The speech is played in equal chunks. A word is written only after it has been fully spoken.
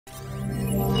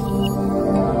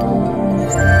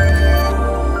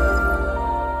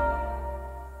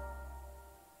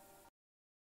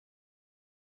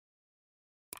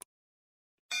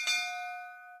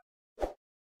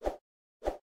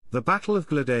The Battle of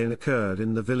Glođane occurred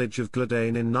in the village of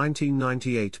Glodjane in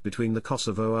 1998 between the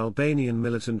Kosovo Albanian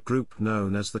militant group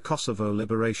known as the Kosovo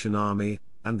Liberation Army,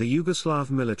 and the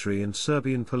Yugoslav military and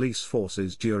Serbian police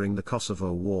forces during the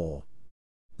Kosovo War.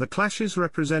 The clashes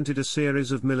represented a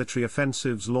series of military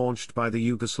offensives launched by the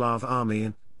Yugoslav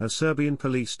army and Serbian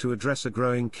police to address a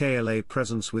growing KLA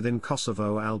presence within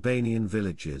Kosovo Albanian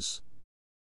villages.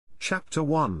 Chapter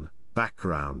 1 –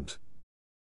 Background.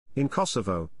 In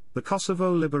Kosovo, the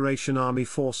Kosovo Liberation Army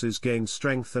forces gained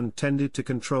strength and tended to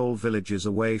control villages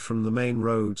away from the main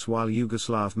roads while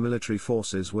Yugoslav military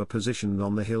forces were positioned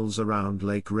on the hills around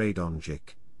Lake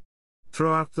Radonjic.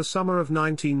 Throughout the summer of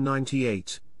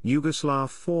 1998, Yugoslav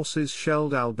forces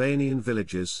shelled Albanian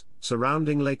villages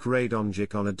surrounding Lake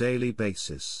Radonjic on a daily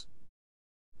basis.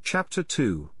 Chapter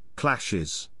 2 –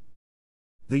 Clashes.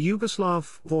 The Yugoslav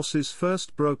forces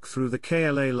first broke through the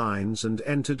KLA lines and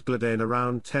entered Glodjane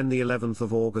around 11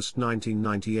 August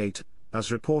 1998,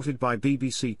 as reported by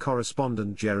BBC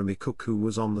correspondent Jeremy Cook, who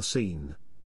was on the scene.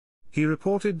 He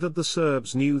reported that the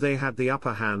Serbs knew they had the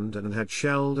upper hand and had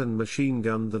shelled and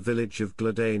machine-gunned the village of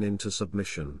Glodjane into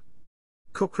submission.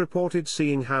 Cook reported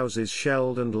seeing houses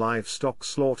shelled and livestock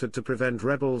slaughtered to prevent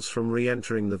rebels from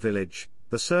re-entering the village.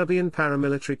 The Serbian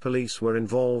paramilitary police were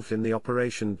involved in the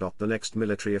operation. The next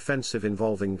military offensive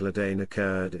involving Glodjane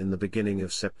occurred in the beginning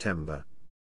of September.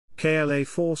 KLA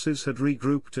forces had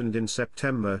regrouped, and in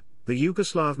September, the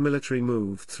Yugoslav military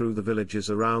moved through the villages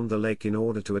around the lake in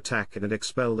order to attack and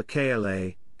expel the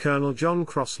KLA. Colonel John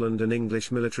Crossland, an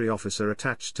English military officer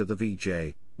attached to the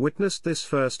VJ, witnessed this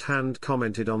first-hand,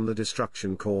 commented on the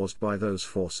destruction caused by those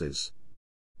forces.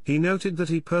 He noted that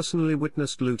he personally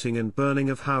witnessed looting and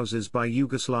burning of houses by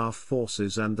Yugoslav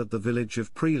forces and that the village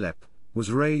of Prelep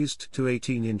was razed to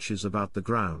 18 inches above the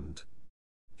ground.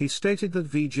 He stated that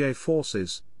VJ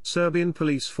forces, Serbian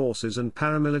police forces and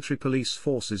paramilitary police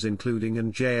forces including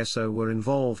and JSO were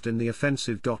involved in the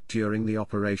offensive. During the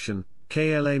operation,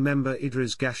 KLA member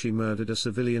Idris Gashi murdered a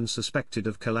civilian suspected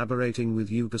of collaborating with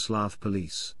Yugoslav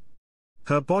police.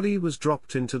 Her body was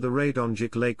dropped into the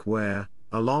Radonjic Lake where,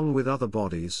 along with other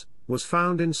bodies, was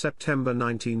found in September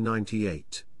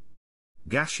 1998.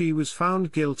 Gashi was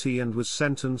found guilty and was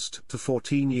sentenced to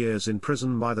 14 years in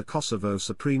prison by the Kosovo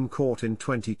Supreme Court in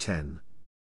 2010.